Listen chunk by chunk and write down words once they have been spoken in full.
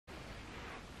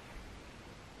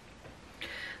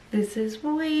This is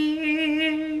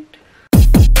weird.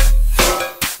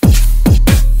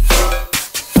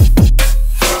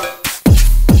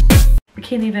 I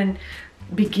can't even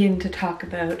begin to talk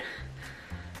about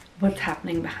what's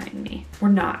happening behind me. We're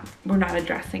not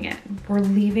addressing it. We're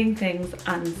leaving things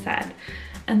unsaid,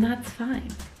 and that's fine.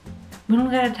 We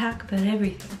don't gotta talk about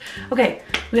everything. Okay,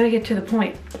 we gotta get to the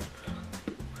point.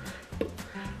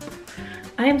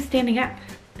 I am standing up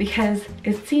because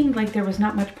it seemed like there was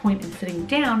not much point in sitting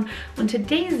down when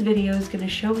today's video is gonna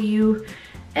show you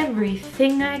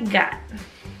everything I got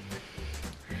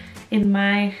in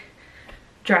my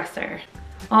dresser.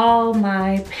 All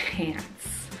my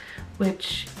pants,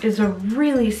 which is a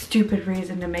really stupid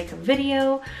reason to make a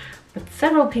video, but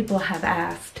several people have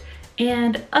asked,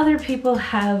 and other people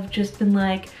have just been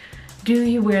like, do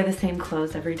you wear the same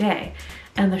clothes every day?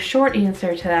 And the short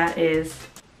answer to that is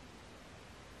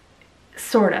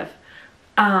sort of.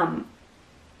 I'm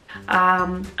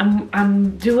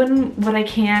doing what I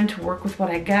can to work with what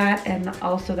I got, and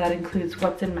also that includes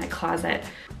what's in my closet.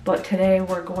 But today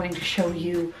we're going to show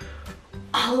you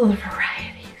all the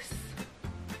varieties.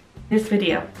 This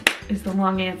video is the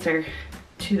long answer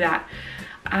to that.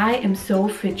 I am so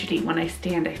fidgety when I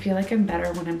stand. I feel like I'm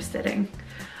better when I'm sitting.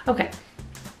 Okay,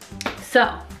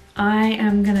 so I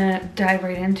am gonna dive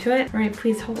right into it. All right,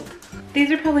 please hold. These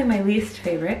are probably my least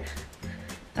favorite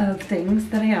of things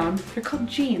that I own. They're called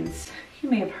jeans. You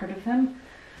may have heard of them.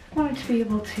 I wanted to be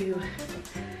able to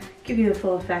give you the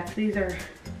full effect. These are,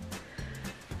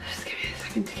 just give me a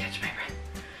second to catch my breath.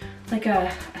 Like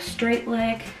a straight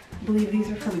leg. I believe these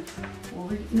are from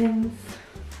Whitman's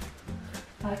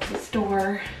at the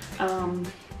store,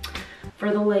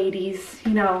 for the ladies.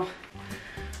 You know,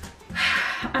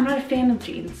 I'm not a fan of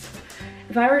jeans.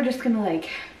 If I were just gonna like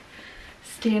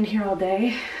stand here all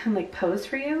day and like pose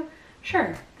for you,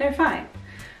 sure, they're fine.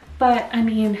 But I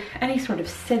mean, any sort of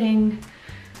sitting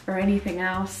or anything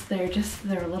else, they're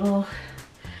a little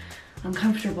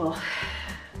uncomfortable.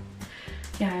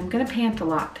 Yeah, I'm gonna pant a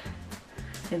lot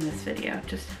in this video.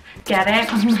 Just get it?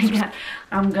 Oh my god.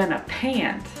 I'm gonna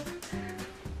pant.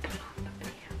 Put on the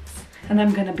pants. And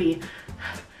I'm gonna be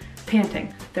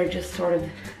panting. They're just sort of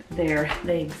there.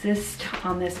 They exist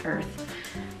on this earth.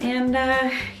 And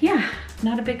yeah,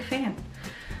 not a big fan.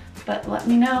 But let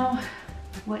me know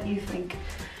what you think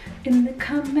in the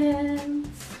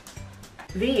comments.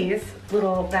 These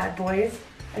little bad boys,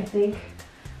 I think,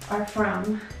 are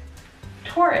from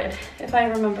Torrid, if I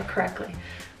remember correctly.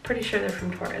 Pretty sure they're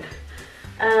from Torrid.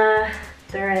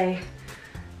 They're a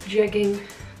jegging,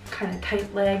 kind of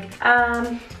tight leg.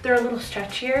 They're a little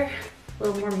stretchier, a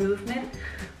little more movement,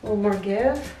 a little more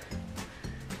give,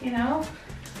 you know,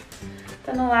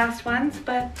 than the last ones,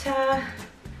 but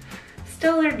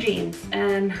still they're jeans,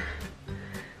 and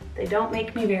they don't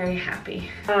make me very happy.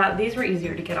 These were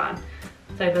easier to get on,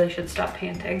 so I really should stop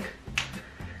panting.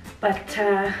 But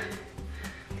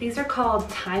these are called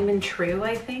Time and True,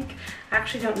 I think. I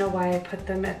actually don't know why I put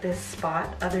them at this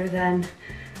spot, other than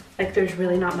like there's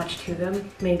really not much to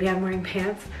them. Maybe I'm wearing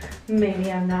pants,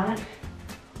 maybe I'm not.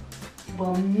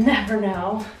 We'll never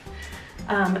know.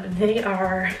 They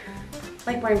are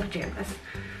like wearing pajamas.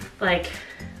 Like,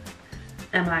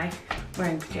 am I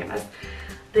wearing pajamas?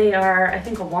 They are, I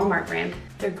think, a Walmart brand.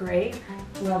 They're great,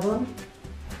 love them,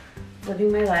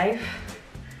 living my life.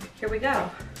 Here we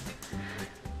go.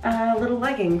 Little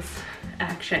leggings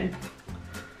action.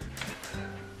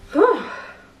 Whew.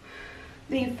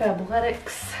 The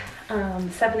Fabletics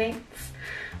 7/8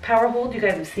 power hold. You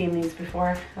guys have seen these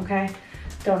before, okay?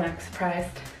 Don't act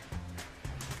surprised.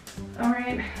 All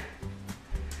right.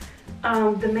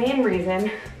 The main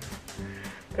reason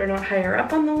they're not higher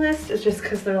up on the list is just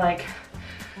because they're like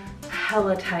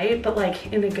hella tight, but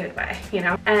like in a good way, you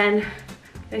know? And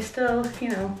they still, you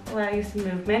know, allow you some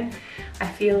movement. I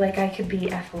feel like I could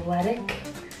be athletic.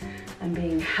 I'm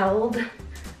being held,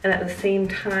 and at the same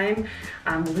time,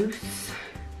 I'm loose.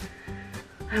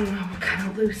 I don't know what kind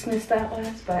of looseness that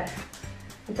was, but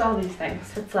it's all these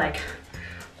things. It's like,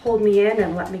 hold me in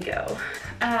and let me go.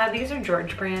 These are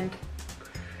George brand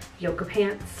yoga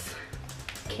pants.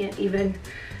 Can't even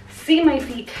see my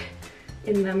feet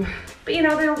in them, but you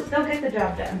know, they'll get the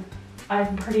job done.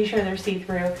 I'm pretty sure they're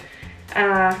see-through.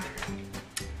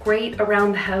 Great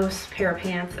around the house pair of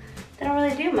pants. They don't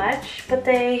really do much, but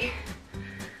they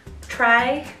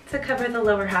try to cover the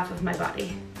lower half of my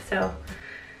body. So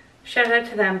shout out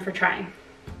to them for trying,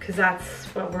 because that's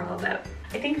what we're all about.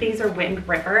 I think these are Wind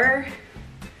River,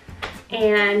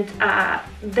 and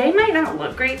they might not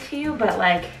look great to you, but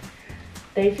like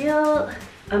they feel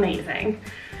amazing,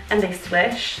 and they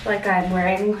swish like I'm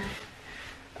wearing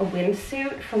a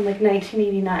windsuit from like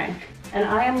 1989, and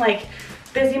I am like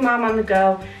busy mom on the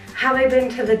go. Have I been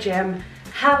to the gym?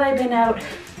 Have I been out,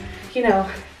 you know,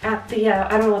 at the, I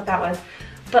don't know what that was,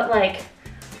 but like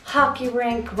hockey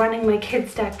rink, running my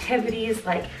kids to activities,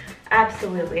 like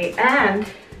absolutely. And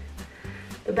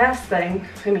the best thing,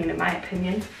 I mean, in my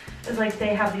opinion, is like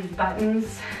they have these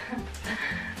buttons.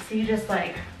 So you just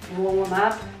like roll them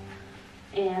up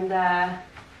and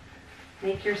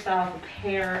make yourself a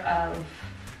pair of,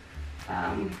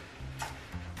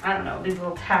 I don't know, these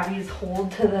little tabbies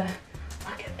hold to the,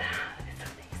 look at that, it's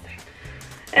amazing.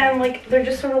 And like, they're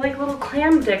just sort of like little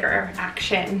clam digger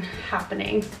action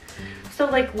happening. So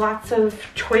like lots of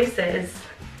choices.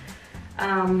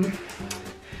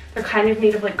 They're kind of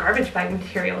made of like garbage bag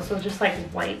material, so it just like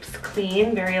wipes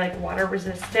clean, very like water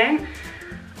resistant.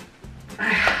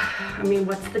 I mean,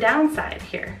 what's the downside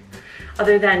here?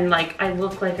 Other than like, I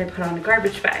look like I put on a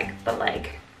garbage bag, but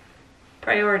like,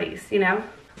 priorities, you know?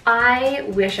 I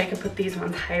wish I could put these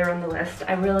ones higher on the list.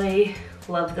 I really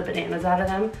love the bananas out of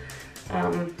them.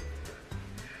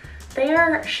 They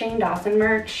are Shane Dawson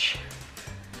merch.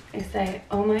 I say,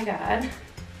 oh my God.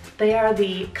 They are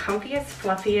the comfiest,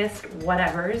 fluffiest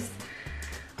whatevers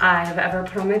I have ever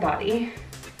put on my body.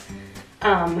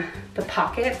 The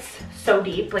pockets, so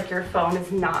deep, like your phone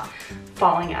is not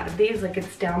falling out of these, like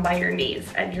it's down by your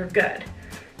knees and you're good.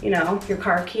 You know, your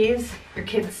car keys, your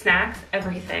kids' snacks,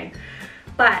 everything.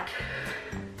 But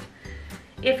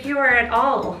if you are at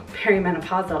all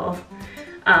perimenopausal,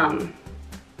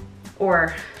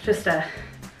 or just a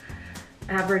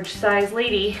average size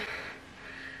lady,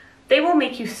 they will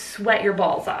make you sweat your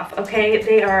balls off, okay?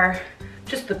 They are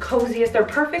just the coziest. They're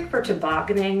perfect for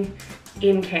tobogganing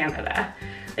in Canada.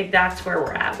 Like that's where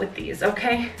we're at with these,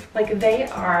 okay? Like they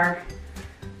are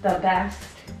the best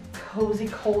cozy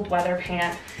cold weather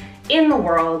pant in the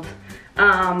world,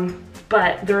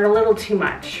 but they're a little too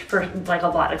much for like a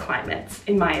lot of climates,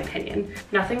 in my opinion.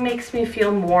 Nothing makes me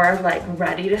feel more like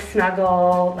ready to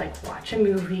snuggle, like watch a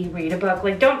movie, read a book.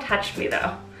 Like don't touch me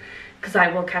though, because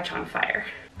I will catch on fire.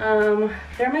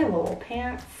 They're my Lowell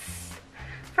pants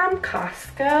from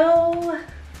Costco,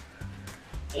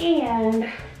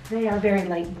 and they are very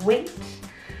lightweight,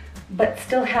 but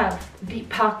still have deep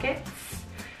pockets,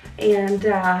 and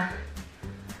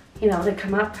you know, they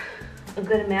come up a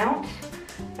good amount.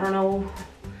 I don't know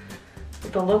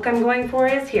what the look I'm going for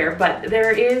is here, but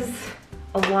there is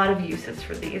a lot of uses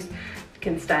for these. You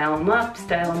can style them up,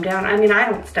 style them down. I mean, I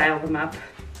don't style them up.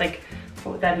 Like,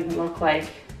 what would that even look like?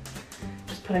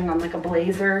 Putting on like a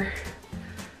blazer.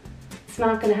 It's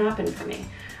not gonna happen for me.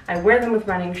 I wear them with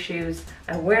running shoes.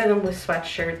 I wear them with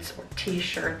sweatshirts or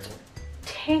t-shirts, or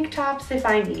tank tops if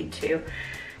I need to,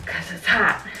 because it's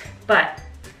hot. But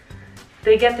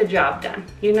they get the job done,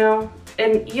 you know?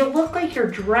 And you look like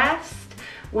you're dressed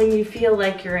when you feel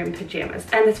like you're in pajamas.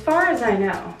 And as far as I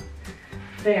know,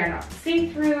 they are not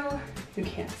see-through. You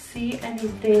can't see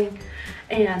anything.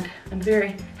 And I'm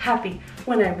very happy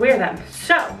when I wear them.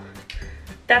 So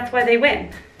that's why they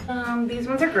win. These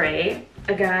ones are great.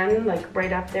 Again, like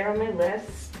right up there on my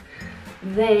list.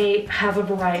 They have a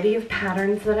variety of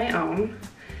patterns that I own.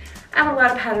 I have a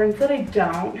lot of patterns that I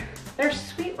don't. They're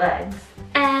sweet legs.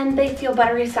 And they feel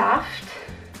buttery soft,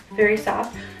 very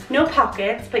soft. No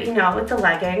pockets, but you know, it's a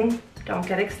legging. Don't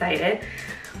get excited.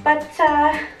 But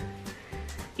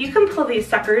you can pull these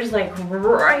suckers like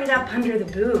right up under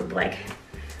the boob. Like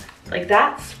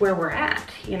that's where we're at,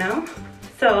 you know?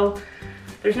 So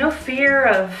there's no fear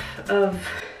of,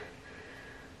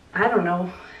 I don't know,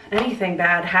 anything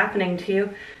bad happening to you.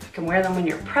 You can wear them when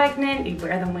you're pregnant, you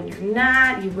wear them when you're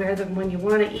not, you wear them when you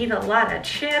want to eat a lot of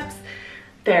chips.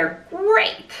 They're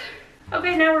great.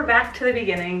 Okay, now we're back to the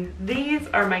beginning. These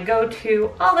are my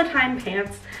go-to all the time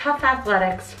pants, Tough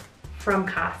Athletics from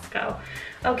Costco.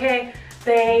 Okay,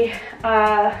 they,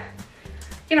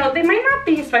 you know, they might not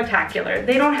be spectacular.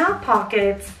 They don't have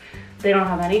pockets. They don't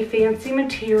have any fancy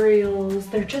materials.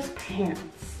 They're just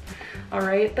pants, all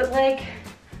right? But like,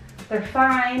 they're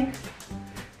fine.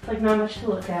 It's like not much to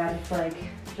look at. It's like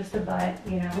just a butt,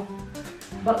 you know?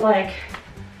 But like,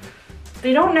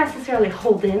 they don't necessarily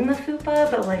hold in the fupa,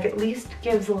 but like at least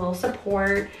gives a little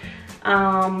support.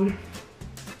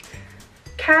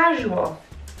 Casual.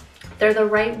 They're the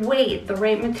right weight, the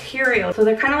right material. So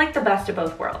they're kind of like the best of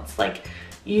both worlds. Like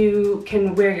you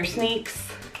can wear your sneaks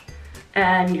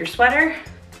and your sweater,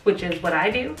 which is what I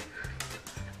do.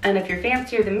 And if you're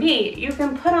fancier than me, you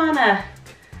can put on a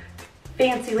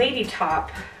fancy lady top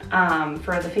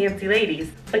for the fancy ladies.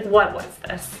 Like what was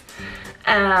this?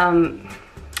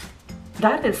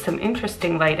 That is some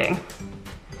interesting lighting.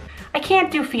 I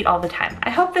can't do feet all the time. I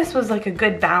hope this was like a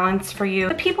good balance for you.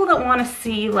 The people that want to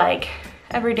see like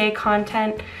everyday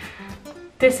content,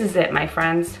 This is it, my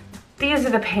friends. These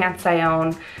are the pants I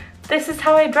own. This is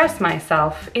how I dress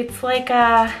myself. It's like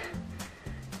a,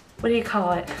 what do you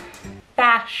call it?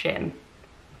 Fashion.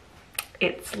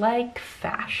 It's like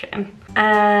fashion.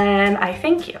 And I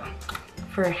thank you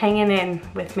for hanging in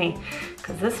with me,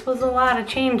 because this was a lot of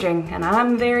changing and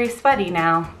I'm very sweaty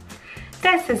now.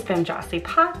 This has been Jocey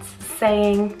Potts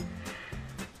saying,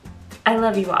 I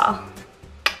love you all.